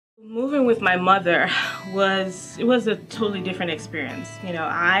Moving with my mother was a totally different experience. You know,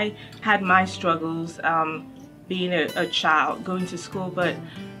 I had my struggles being a child, going to school, but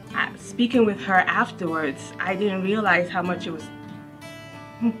speaking with her afterwards, I didn't realize how much it was,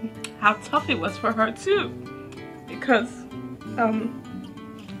 how tough it was for her too, because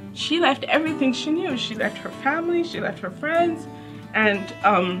she left everything she knew. She left her family, she left her friends, and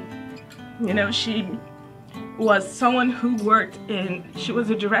you know, she was someone who worked she was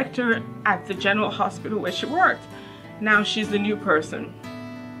a director at the general hospital where she worked. Now she's the new person,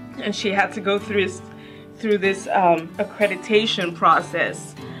 and she had to go through this accreditation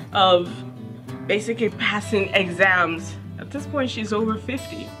process of basically passing exams. At this point, she's over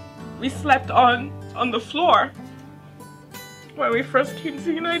 50. We slept on the floor when we first came to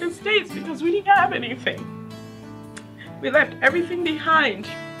the United States because we didn't have anything. We left everything behind,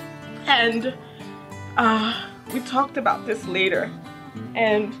 and we talked about this later,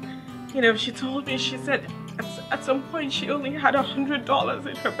 and you know, she told me, she said at some point she only had $100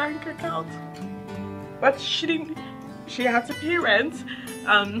 in her bank account, but she had to pay rent.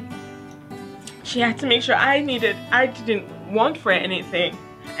 She had to make sure I didn't want for anything,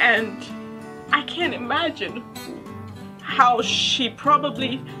 and I can't imagine how she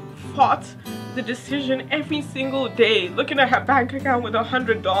probably fought the decision every single day, looking at her bank account with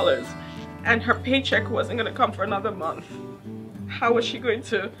 $100, and her paycheck wasn't going to come for another month. How was she going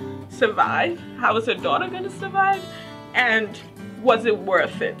to survive? How was her daughter going to survive? And was it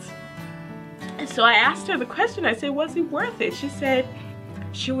worth it? And so I asked her the question. I said, was it worth it? She said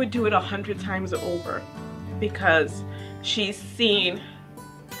she would do it 100 times over, because she's seen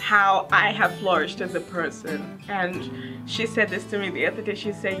how I have flourished as a person. And she said this to me the other day.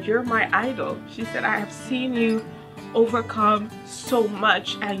 She said, "You're my idol." She said, "I have seen you overcome so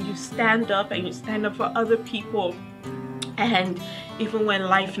much, and you stand up for other people, and even when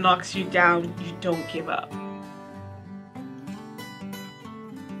life knocks you down, you don't give up."